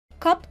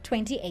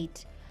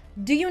COP28.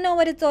 Do you know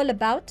what it's all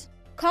about?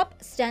 COP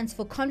stands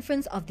for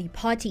Conference of the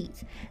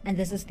Parties, and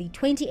this is the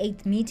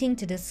 28th meeting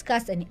to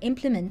discuss and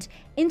implement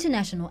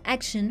international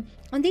action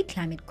on the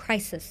climate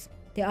crisis.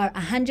 There are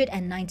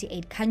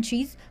 198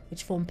 countries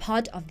which form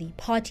part of the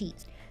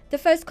parties. The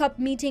first COP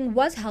meeting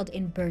was held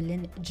in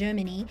Berlin,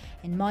 Germany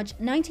in March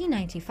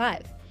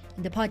 1995,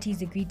 and the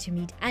parties agreed to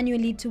meet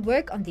annually to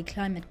work on the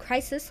climate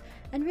crisis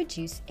and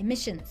reduce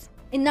emissions.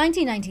 In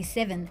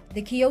 1997,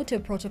 the Kyoto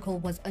Protocol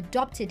was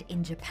adopted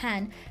in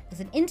Japan as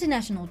an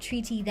international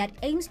treaty that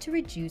aims to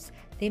reduce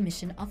the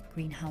emission of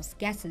greenhouse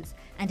gases.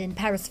 And in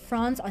Paris,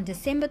 France, on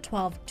December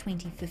 12,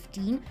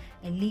 2015,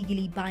 a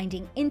legally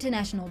binding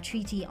international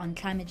treaty on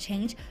climate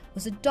change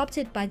was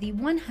adopted by the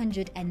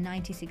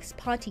 196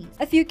 parties.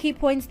 A few key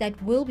points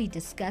that will be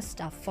discussed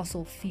are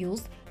fossil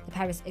fuels, the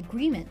Paris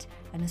Agreement,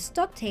 and a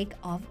stocktake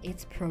of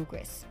its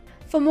progress.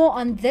 For more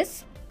on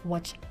this,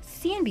 watch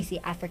CNBC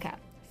Africa.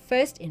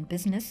 First in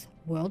business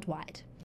worldwide.